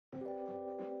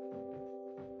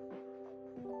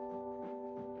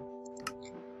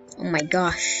Oh my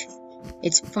gosh.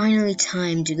 It's finally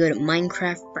time to go to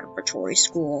Minecarft Preparatory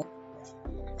School.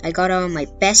 I got on my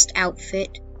best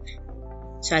outfit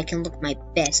so I can look my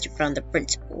best in front of the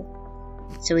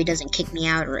principal, so he doesn't kick me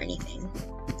out or anything.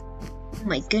 Oh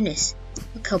my goodness,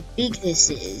 look how big this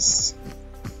is.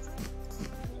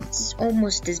 It's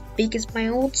almost as big as my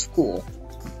old school.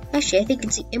 Actually, I think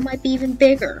it might be even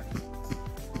bigger.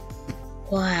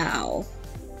 Wow.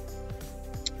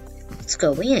 Let's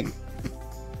go in.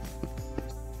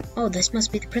 Oh, this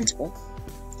must be the principal.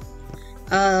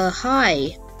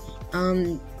 Hi.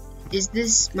 Is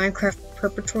this Minecarft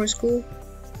Preparatory School?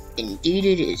 Indeed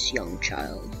it is, young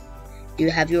child. Do you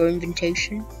have your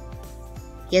invitation?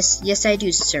 Yes I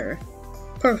do, sir.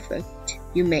 Perfect.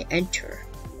 You may enter.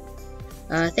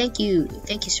 Thank you,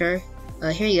 sir.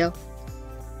 Here you go.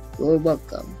 You're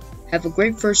welcome. Have a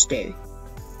great first day.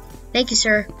 Thank you,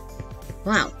 sir.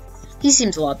 Wow, he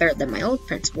seems a lot better than my old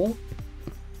principal.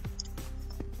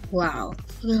 Wow,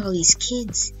 look at all these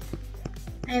kids.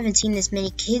 I haven't seen this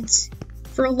many kids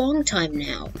for a long time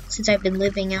now, since I've been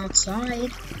living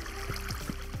outside.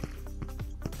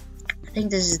 I think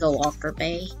this is the locker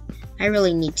bay. I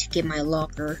really need to get my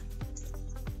locker.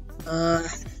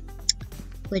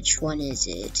 Which one is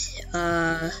it?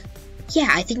 Yeah,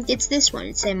 I think it's this one.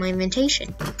 It's in my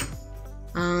invitation.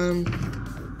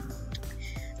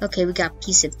 Okay, we got a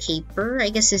piece of paper. I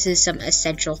guess this is some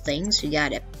essential things. We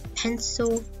got a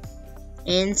pencil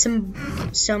and some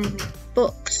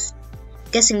books.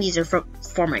 Guessing these are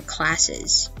for my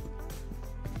classes.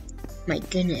 My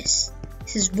goodness,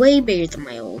 this is way bigger than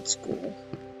my old school.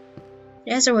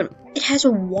 It has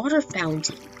a water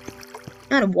fountain.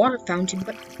 Not a water fountain,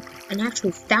 but an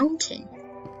actual fountain.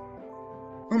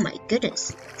 Oh my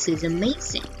goodness, this is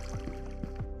amazing.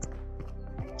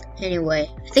 Anyway,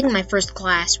 I think my first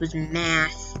class was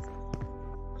math.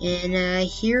 And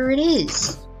here it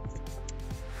is.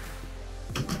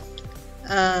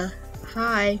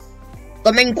 Hi.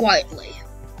 Come in quietly.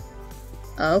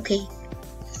 Okay.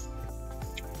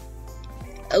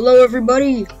 Hello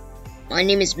everybody. My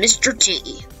name is Mr.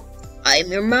 T. I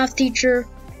am your math teacher.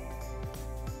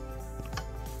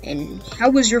 And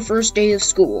how was your first day of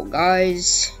school,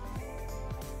 guys?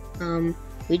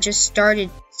 We just started,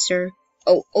 sir.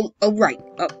 Oh, right.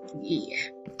 Yeah.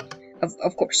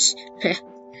 Of course.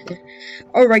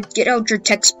 Alright, get out your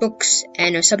textbooks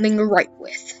and something to write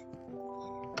with.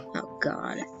 Oh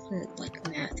god, I don't like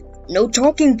math. No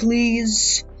talking,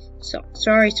 please.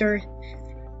 Sorry, sir.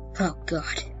 Oh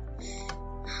god.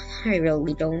 I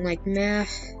really don't like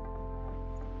math.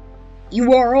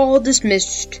 You are all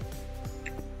dismissed.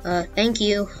 Thank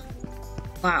you.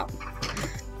 Wow.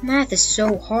 Math is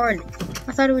so hard.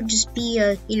 I thought it would just be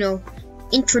a,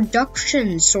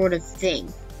 introduction sort of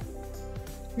thing.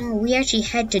 No, we actually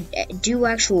had to do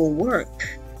actual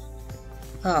work.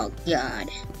 Oh, God.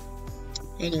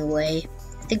 Anyway,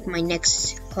 I think my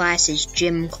next class is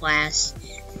gym class.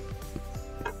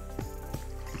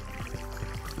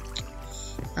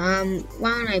 Why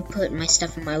don't I put my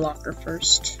stuff in my locker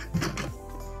first?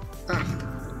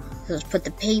 Let's put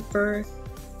the paper,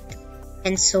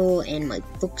 pencil, and my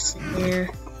books in there.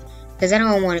 Because I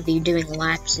don't want to be doing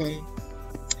laps and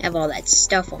have all that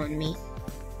stuff on me.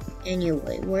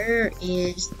 Anyway, where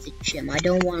is the gym? I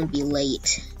don't want to be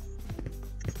late.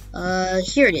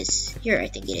 Here it is. Here, I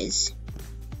think it is.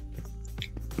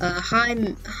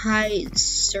 Hi,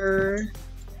 sir.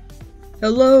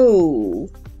 Hello.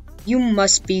 You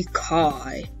must be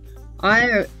Kai.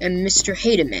 I am Mr.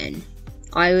 Hademan.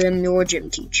 I am your gym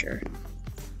teacher.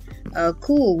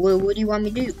 Cool. What do you want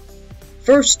me to do?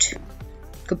 First,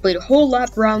 complete a whole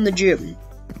lap around the gym.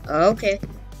 Okay.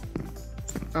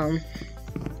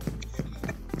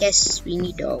 Guess we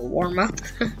need to warm up.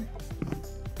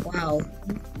 Wow,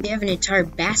 they have an entire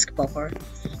basketball court.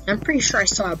 I'm pretty sure I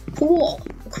saw a pool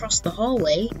across the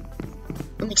hallway.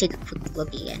 Let me take a quick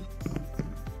look again.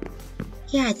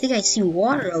 Yeah, I think I see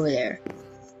water over there.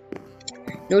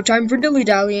 No time for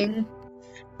dilly-dallying.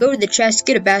 Go to the chest,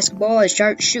 get a basketball, and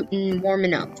start shooting and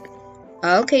warming up.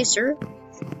 Okay, sir.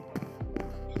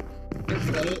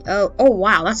 Okay. Oh,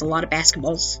 wow, that's a lot of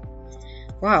basketballs.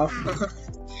 Wow.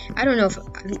 I don't know if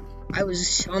I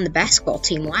was on the basketball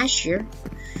team last year.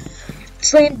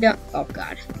 Slam dunk. Oh,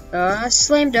 God.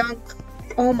 Slam dunk.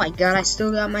 Oh, my God, I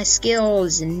still got my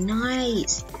skills.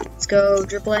 Nice. Let's go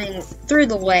dribbling through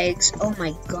the legs. Oh,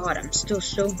 my God, I'm still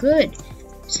so good.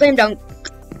 Slam dunk.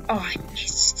 Oh, I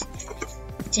missed.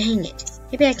 Dang it.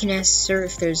 Maybe I can ask sir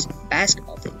if there's a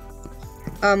basketball team.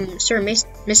 Sir,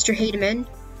 Mr. Hademan?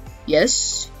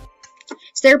 Yes?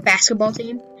 Is there a basketball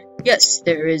team? Yes,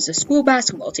 there is a school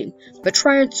basketball team, but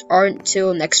tryouts aren't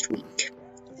till next week.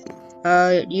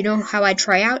 You know how I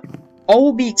try out? All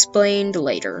will be explained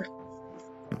later.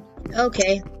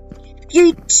 Okay.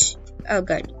 Yeet! Oh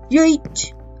god.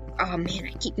 Yeet! Oh man,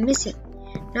 I keep missing.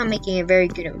 Not making a very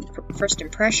good first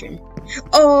impression.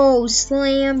 Oh,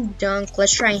 slam dunk.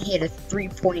 Let's try and hit a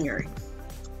 3-pointer.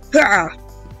 Ah!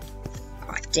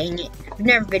 Oh, dang it. I've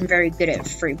never been very good at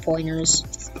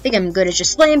 3-pointers. I think I'm good at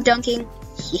just slam dunking.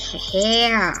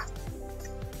 Yeah!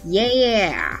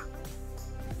 Yeah!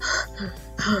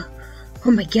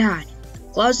 Oh my god.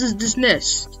 Class is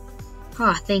dismissed.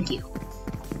 Ah, thank you.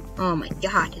 Oh my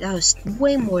god, that was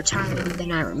way more tiring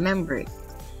than I remembered.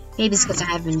 Maybe it's because I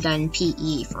haven't done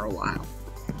PE for a while.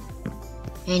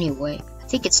 Anyway, I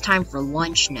think it's time for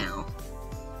lunch now.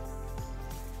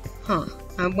 Huh,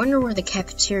 I wonder where the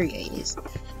cafeteria is.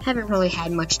 Haven't really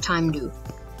had much time to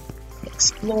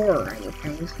explore or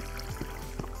anything.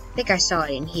 I think I saw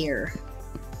it in here.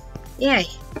 Yeah,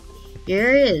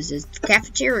 here it is. It's the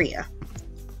cafeteria.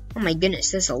 Oh my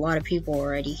goodness, there's a lot of people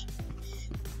already.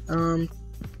 I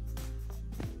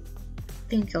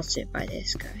think I'll sit by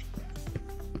this guy.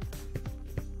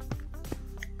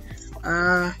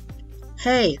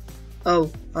 Hey. Oh,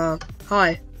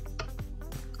 hi.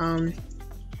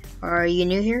 Are you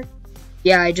new here?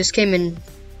 Yeah, I just came in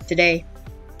today.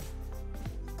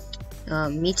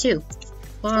 Me too.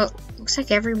 Well, looks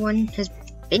like everyone has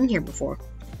been here before.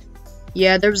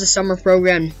 Yeah, there was a summer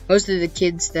program. Most of the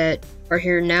kids that are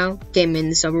here now came in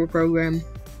the summer program.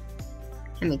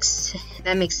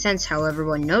 That makes sense how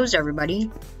everyone knows everybody.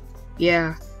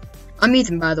 Yeah. I'm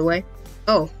Ethan, by the way.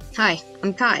 Oh, hi,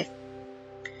 I'm Kai.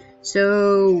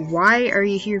 So, why are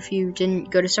you here if you didn't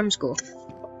go to summer school?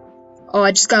 Oh,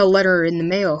 I just got a letter in the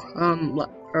mail,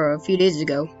 a few days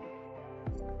ago.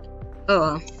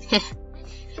 Oh,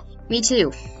 me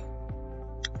too.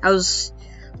 I was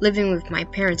living with my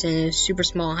parents in a super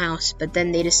small house, but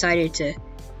then they decided to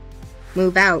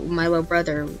move out with my little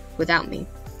brother without me.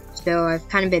 So I've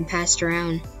kind of been passed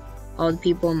around all the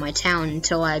people in my town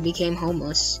until I became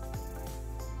homeless.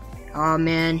 Aw,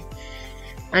 man.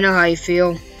 I know how you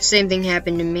feel. Same thing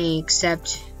happened to me,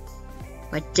 except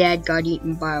my dad got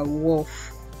eaten by a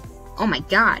wolf. Oh my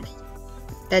god.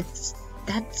 That's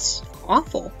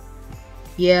awful.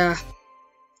 Yeah.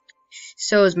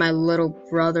 So is my little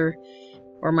brother.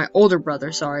 Or my older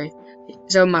brother, sorry.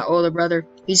 So my older brother,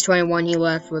 he's 21, he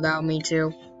left without me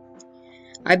too.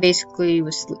 I basically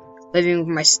was living with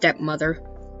my stepmother.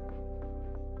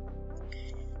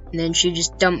 And then she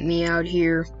just dumped me out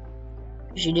here.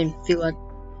 She didn't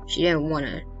want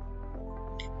to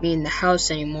be in the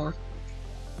house anymore.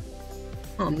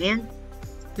 Oh man.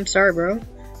 I'm sorry, bro.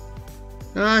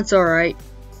 Oh, it's alright.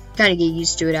 Kinda get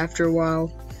used to it after a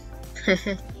while.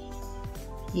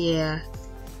 Yeah.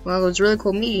 Well, it was really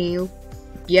cool meeting you.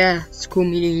 Yeah, it's cool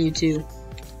meeting you too.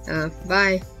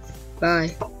 Bye.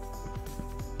 Bye.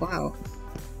 Wow.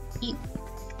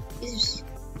 He's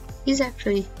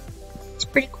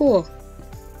pretty cool.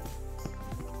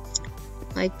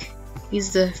 Like,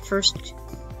 he's the first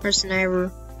person I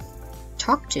ever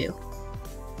talked to.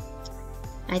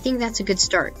 I think that's a good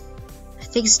start. I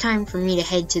think it's time for me to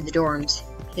head to the dorms.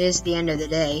 It is the end of the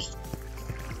day.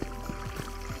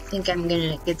 I think I'm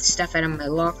gonna get the stuff out of my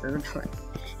locker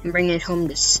and bring it home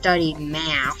to study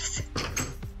math.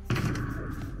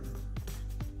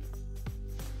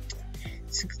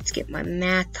 So let's get my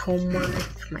math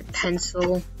homework, my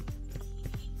pencil.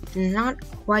 I'm not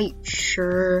quite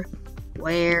sure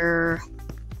where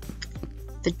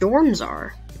the dorms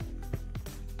are.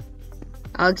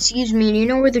 Excuse me, do you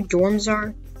know where the dorms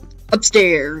are?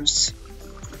 Upstairs.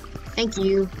 Thank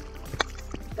you.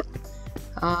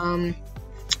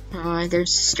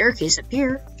 There's a staircase up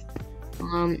here.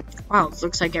 Wow, it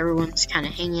looks like everyone's kind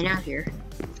of hanging out here.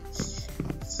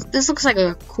 This looks like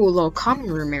a cool little common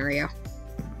room area.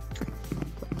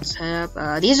 Let's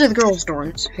have, these are the girls'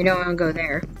 dorms. We don't want to go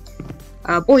there.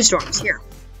 Boys' dorms, here.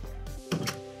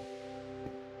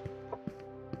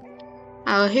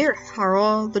 Here are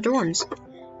all the dorms.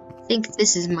 I think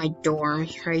this is my dorm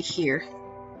right here.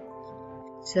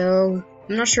 So,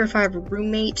 I'm not sure if I have a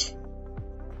roommate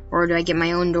or do I get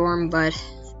my own dorm, but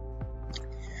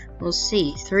we'll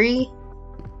see. 3,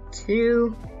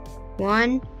 2,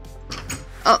 1.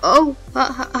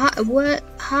 What?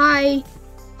 Hi.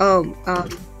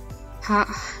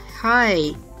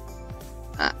 Hi.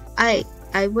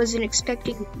 I wasn't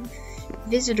expecting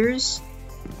visitors.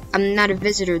 I'm not a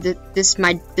visitor. This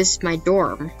is my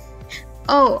dorm.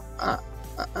 Oh,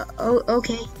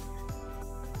 okay.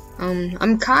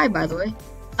 I'm Kai, by the way.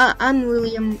 I'm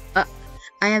William.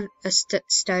 I have a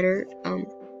stutter.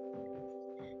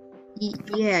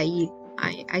 Yeah,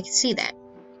 I can see that.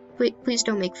 Please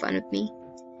don't make fun of me.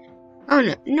 Oh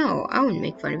no, no, I wouldn't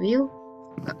make fun of you.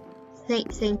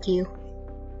 Thank you.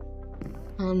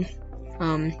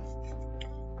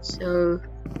 So,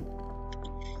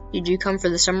 did you come for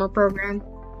the summer program?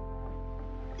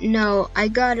 No, I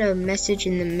got a message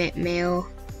in the mail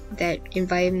that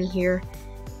invited me here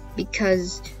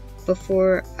because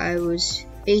before I was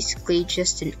basically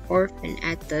just an orphan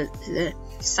at the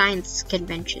science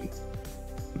convention.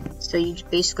 So you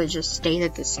basically just stayed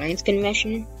at the science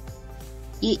convention?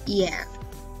 Yeah.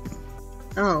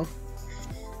 Oh.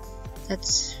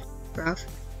 That's rough.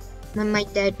 My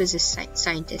dad was a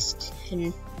scientist,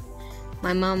 and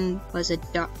my mom was a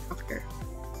doctor.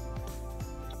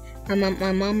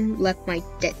 My mom left my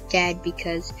dad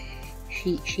because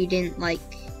she didn't like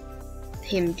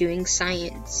him doing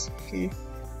science and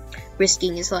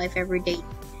risking his life every day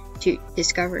to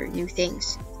discover new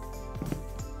things.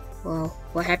 Well,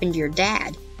 what happened to your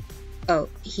dad? Oh,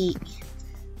 he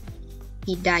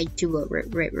died to a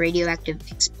radioactive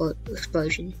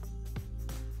explosion.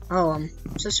 Oh, I'm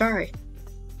so sorry.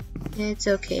 It's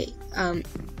okay.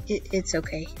 It's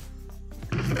okay.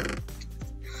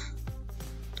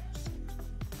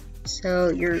 So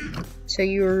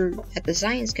you're at the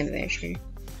science convention.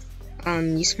 Are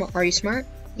you smart?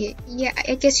 Yeah,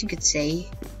 I guess you could say.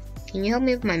 Can you help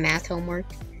me with my math homework?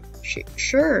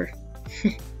 Sure.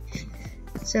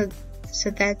 So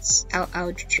that's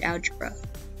algebra.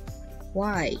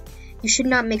 Why? You should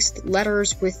not mix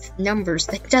letters with numbers.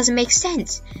 That doesn't make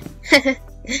sense.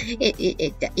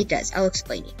 It does. I'll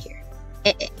explain it here.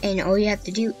 And all you have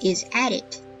to do is add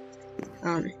it.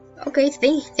 Okay.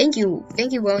 Thank you,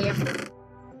 William.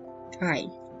 All right.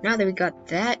 Now that we got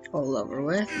that all over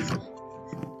with.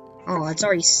 Oh, it's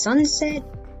already sunset.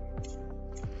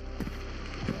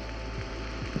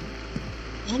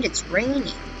 And it's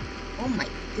raining. Oh my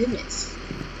goodness.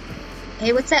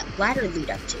 Hey, what's that ladder lead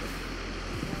up to?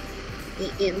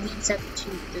 It leads up to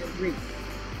the roof.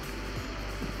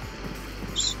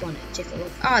 Just want to take a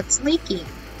look. Oh, it's leaking.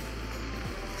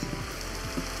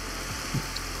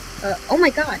 Oh my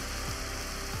god.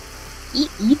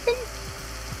 Ethan?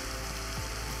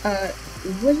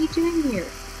 What are you doing here?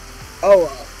 Oh,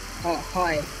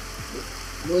 hi.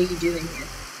 What are you doing here?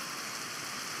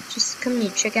 Just coming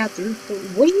to check out the roof.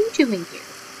 What are you doing here?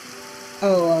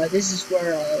 Oh, this is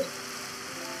where I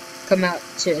come out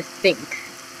to think.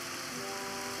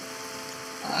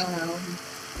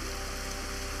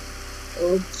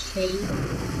 Okay.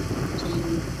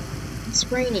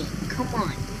 It's raining. Come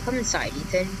on. Come inside,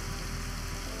 Ethan.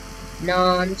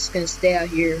 No, I'm just gonna stay out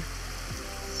here.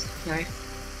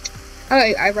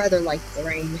 I rather like the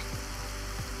rain.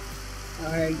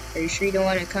 Are you sure you don't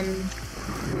want to come and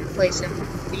play some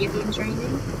video games or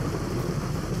anything?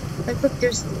 Like, look,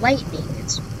 there's lightning.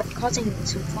 It's causing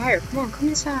some fire. Come on, come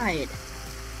inside.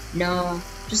 No,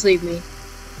 just leave me.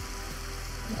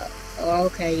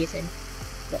 Okay, Ethan.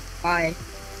 Bye.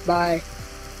 Bye.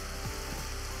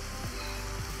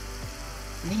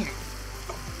 Man,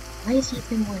 why does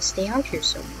Ethan want to stay out here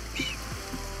so much?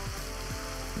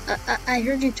 I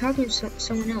heard you talking to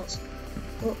someone else.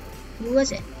 Well, who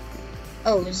was it?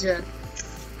 Oh, it was this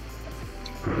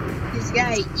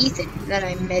guy, Ethan, that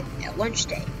I met at lunch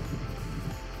day.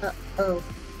 Oh.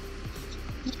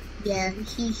 Yeah,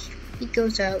 he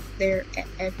goes out there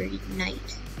every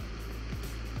night.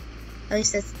 At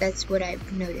least that's what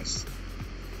I've noticed.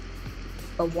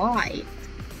 But why?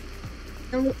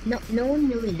 No one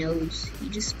really knows. He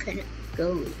just kind of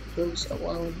goes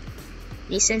alone.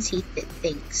 And he says he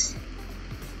thinks.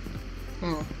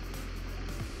 Oh.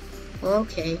 Well,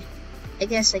 okay. I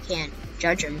guess I can't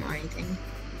judge him or anything.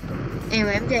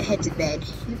 Anyway, I'm gonna head to bed.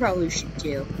 You probably should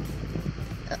too.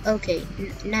 Okay,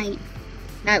 night.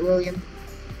 Night, William.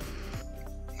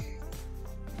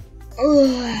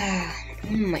 Oh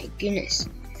my goodness.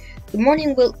 Good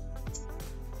morning, William.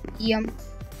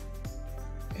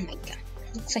 Oh my god.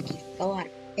 Looks like he fell out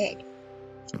of bed.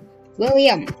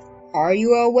 William, are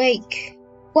you awake?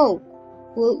 Whoa.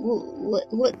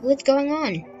 What's going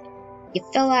on? You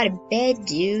fell out of bed,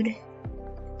 dude.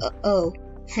 Oh.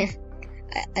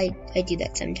 I do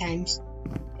that sometimes.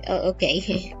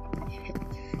 Okay.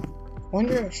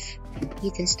 Wonder if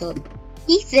Ethan's still up.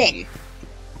 Ethan!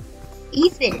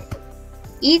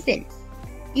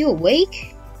 You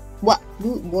awake? What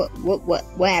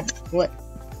happened? What?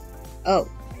 Oh.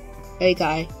 Hey,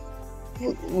 guy.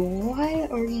 Why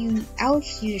are you out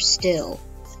here still?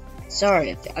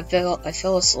 Sorry, I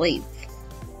fell asleep.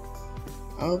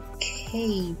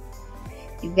 Okay.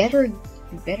 You better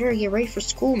get ready for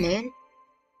school, man.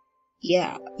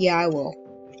 Yeah, I will.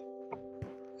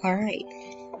 Alright.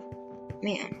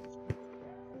 Man.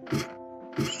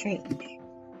 Strange.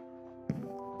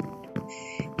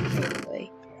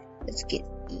 let's get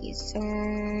these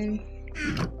on.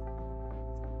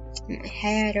 My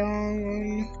hat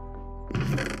on.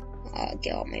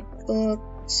 Get all my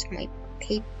books, my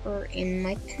paper, and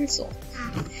my pencil.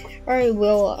 Alright,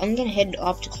 well, I'm gonna head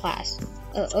off to class.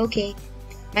 Okay.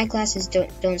 My classes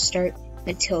don't start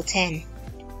until 10.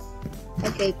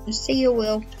 Okay, see you,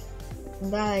 Will.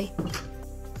 Bye.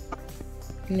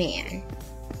 Man.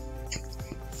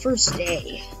 First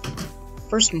day.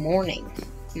 First morning.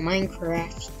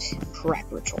 Minecarft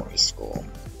preparatory school.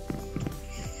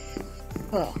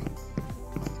 Huh.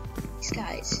 These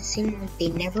guys seem like they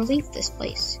never leave this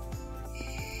place.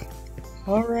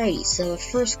 Alrighty, so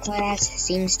first class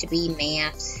seems to be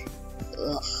math.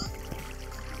 Ugh.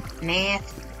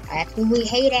 Math. I absolutely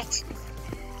hate it.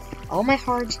 All my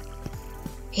heart.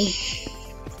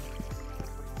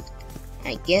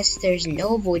 I guess there's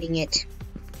no avoiding it.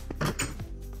 I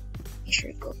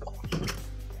should go quiet.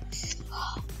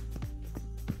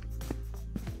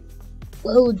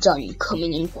 Well done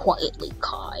coming in quietly,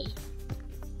 Kai.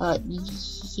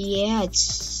 Yeah,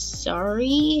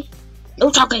 sorry?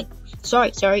 No talking!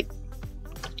 Sorry.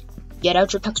 Get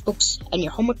out your textbooks and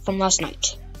your homework from last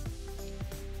night.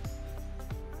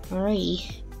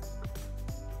 Alrighty.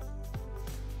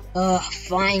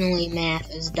 Finally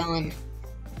math is done.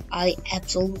 I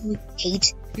absolutely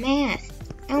hate math.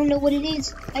 I don't know what it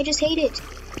is. I just hate it.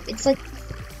 It's like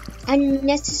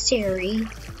unnecessary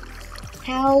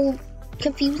how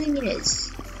confusing it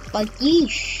is. Like,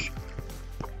 yeesh.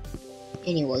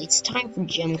 Anyway, it's time for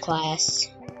gym class.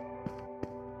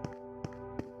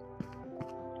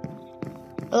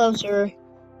 Hello, sir.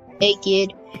 Hey,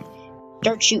 kid.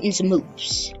 Start shooting some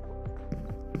hoops.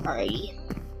 Alrighty.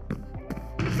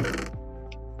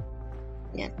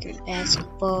 Got the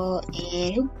basketball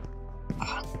and hoop.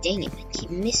 Oh, dang it, I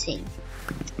keep missing.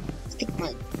 I think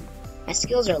my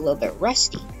skills are a little bit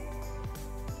rusty.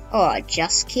 Oh,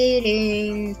 just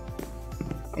kidding.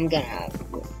 I'm gonna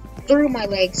through my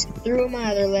legs, through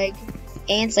my other leg,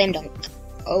 and slam dunk.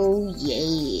 Oh,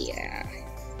 yeah.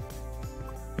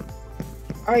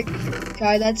 Alright,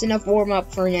 Kai, that's enough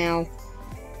warm-up for now.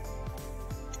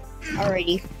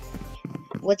 Alrighty.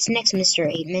 What's next, Mr.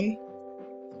 Aitman?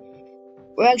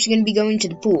 We're actually going to be going to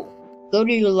the pool. Go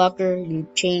to your locker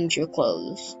and change your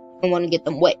clothes. Don't want to get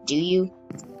them wet, do you?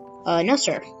 No,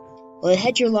 sir. Well,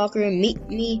 head to your locker and meet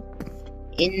me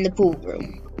in the pool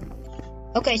room.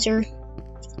 Okay, sir.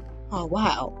 Oh,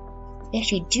 wow. We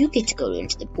actually do get to go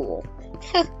into the pool.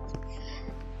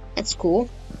 That's cool.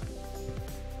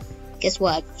 Guess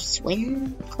what?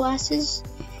 Swim classes?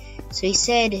 So he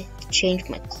said to change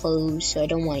my clothes so I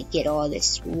don't want to get all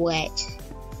this wet.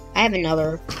 I have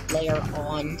another layer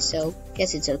on, so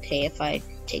guess it's okay if I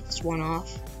take this one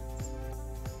off.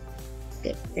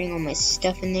 Good, bring all my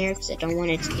stuff in there because I don't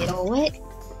want it to get all wet.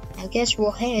 I guess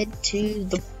we'll head to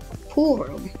the pool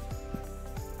room.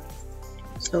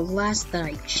 So last that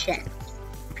I checked,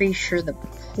 pretty sure the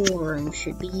pool room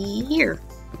should be here.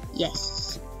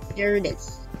 Yes, there it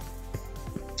is.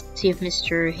 See if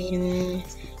Mr. Hademan.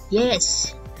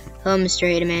 Yes. Hello, Mr.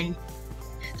 Hademan.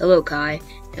 Hello, Kai.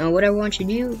 Now what I want you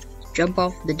to do is jump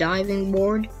off the diving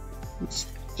board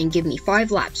and give me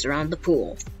 5 laps around the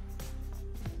pool.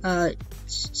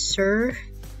 Sir?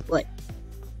 What?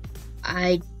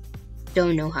 I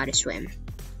don't know how to swim.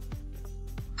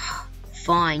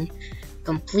 Fine.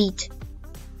 Complete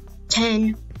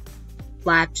 10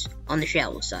 laps on the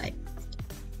shallow side.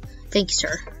 Thank you,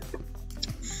 sir.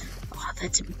 Oh,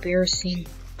 that's embarrassing.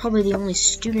 Probably the only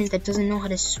student that doesn't know how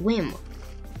to swim.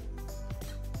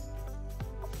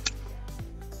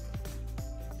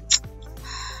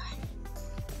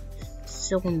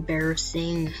 So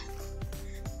embarrassing.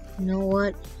 You know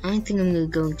what? I think I'm gonna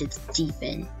go into the deep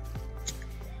end.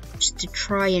 Just to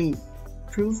try and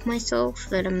prove myself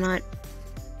that I'm not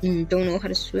don't know how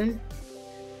to swim.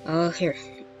 Here.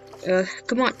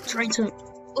 Come on, try to.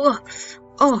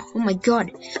 Oh my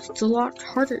god. It's a lot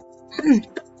harder.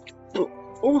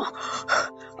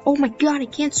 Oh my god, I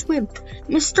can't swim.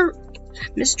 Mr.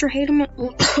 Hademan.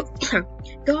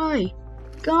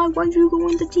 Guy, why'd you go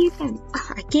in the deep end?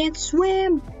 I can't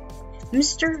swim.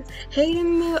 Mr.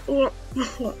 Hademan.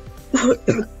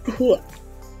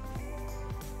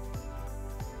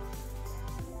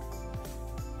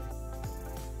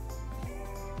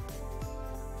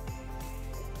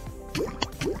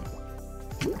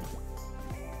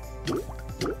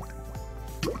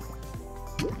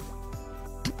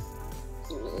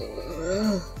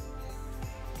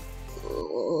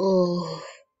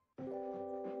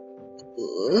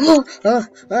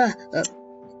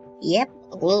 Yep,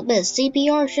 a little bit of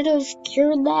CPR should have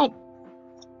cured that.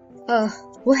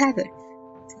 What happened?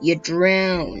 You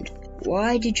drowned.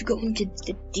 Why did you go into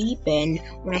the deep end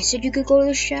when I said you could go to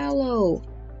the shallow?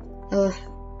 The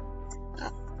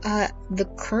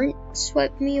current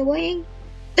swept me away?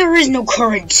 There is no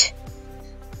current!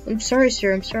 I'm sorry,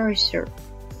 sir. I'm sorry, sir.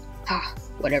 Ah,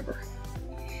 whatever.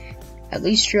 At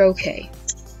least you're okay.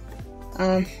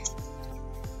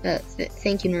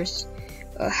 Thank you, nurse.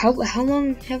 How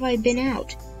long have I been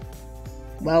out?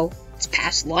 Well, it's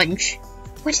past lunch.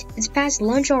 What? It's past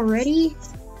lunch already?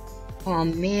 Oh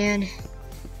man.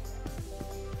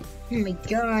 Oh my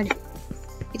god.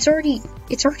 It's already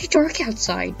dark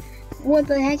outside. What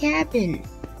the heck happened?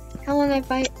 How long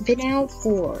have I been out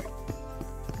for?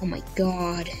 Oh my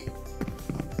god.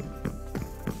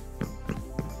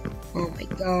 Oh my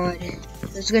god. I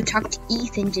was gonna talk to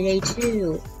Ethan today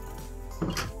too.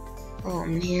 Oh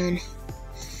man.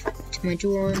 To my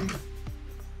dorm.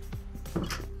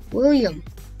 William.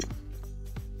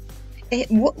 Hey,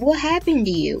 what happened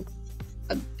to you?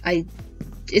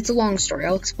 It's a long story.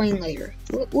 I'll explain later.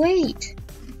 Wait.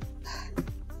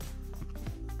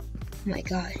 Oh my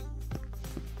god.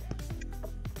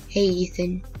 Hey,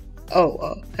 Ethan.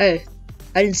 Hey.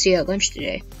 I didn't see you at lunch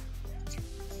today.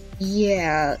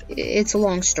 Yeah, it's a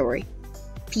long story.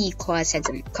 PE class had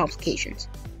some complications.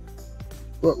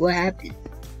 What happened?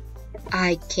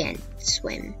 I can't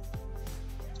swim.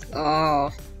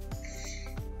 Oh.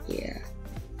 Yeah.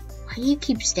 Why do you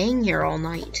keep staying here all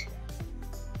night?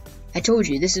 I told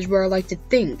you, this is where I like to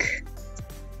think.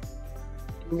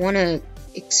 You wanna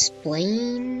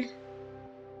explain?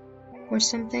 Or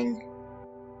something?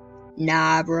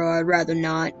 Nah, bro, I'd rather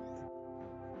not.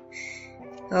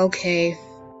 Okay.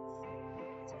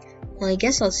 Well, I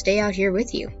guess I'll stay out here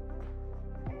with you.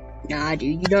 Nah,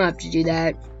 dude, you don't have to do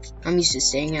that. I'm used to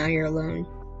staying out here alone.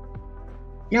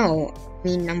 No, I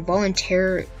mean, I am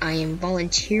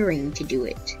volunteering to do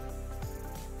it.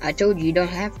 I told you don't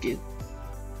have to.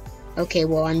 Okay,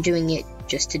 well, I'm doing it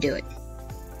just to do it.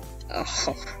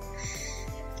 Oh.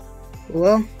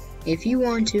 Well, if you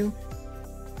want to.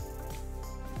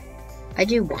 I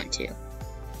do want to.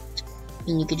 I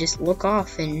mean, you could just look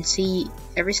off and see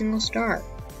every single star.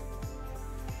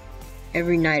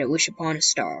 Every night I wish upon a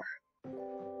star.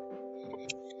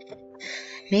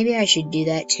 Maybe I should do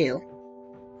that too.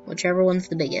 Whichever one's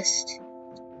the biggest.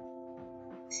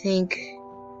 Think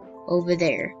over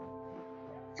there.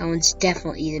 That one's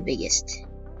definitely the biggest.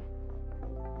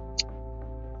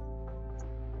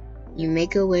 You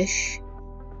make a wish.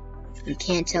 You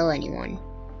can't tell anyone.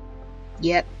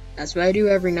 Yep, that's what I do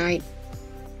every night.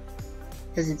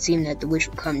 Doesn't seem that the wish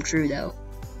will come true though.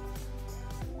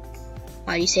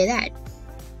 Why do you say that?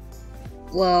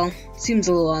 Well, seems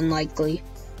a little unlikely.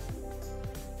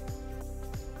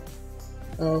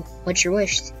 Well, what's your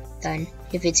wish, then,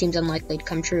 if it seems unlikely to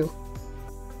come true?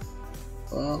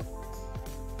 Well,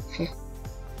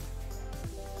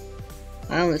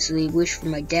 I honestly wish for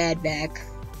my dad back.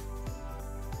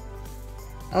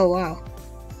 Oh, wow.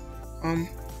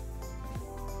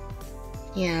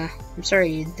 Yeah, I'm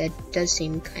sorry, that does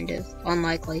seem kind of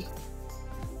unlikely.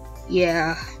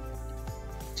 Yeah.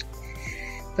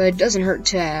 But it doesn't hurt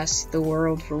to ask the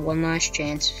world for one last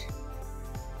chance.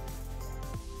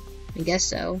 I guess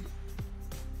so.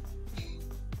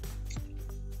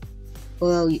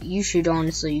 Well, you should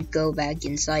honestly go back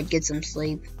inside, get some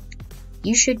sleep.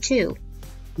 You should too.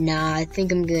 Nah, I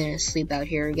think I'm gonna sleep out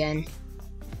here again.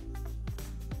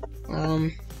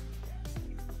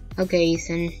 Okay,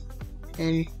 Ethan.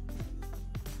 And,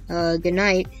 good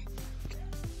night.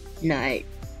 Night.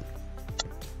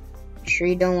 Sure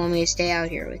you don't want me to stay out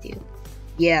here with you?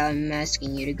 Yeah, I'm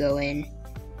asking you to go in.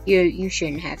 You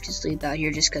shouldn't have to sleep out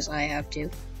here just 'cause I have to.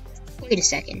 Wait a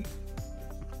second.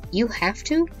 You have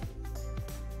to?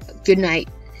 Good night.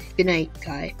 Good night,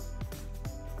 Kai.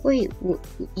 Wait,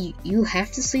 you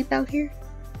have to sleep out here?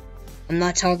 I'm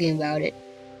not talking about it.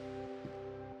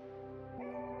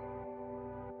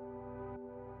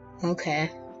 Okay.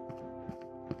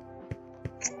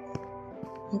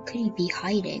 What could he be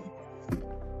hiding?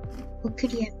 What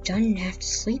could he have done to have to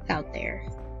sleep out there?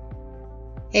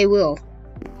 Hey, Will.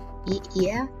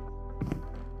 Yeah?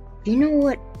 Do you know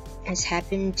what has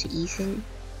happened to Ethan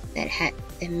that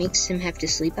makes him have to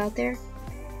sleep out there?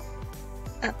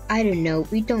 I don't know.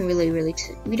 We don't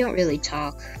really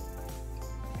talk.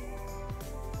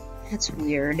 That's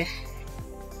weird.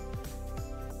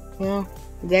 Well,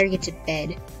 we better get to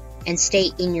bed and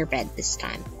stay in your bed this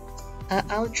time.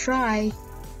 I'll try.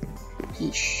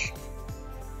 Yeesh.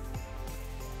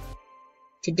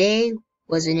 Today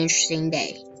was an interesting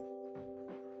day.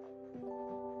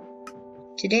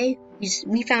 Today,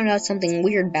 we found out something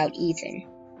weird about Ethan.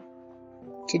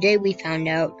 Today we found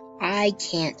out I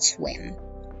can't swim.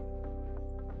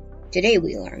 Today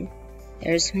we learn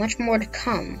there's much more to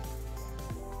come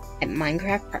at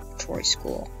Minecarft Preparatory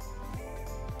School.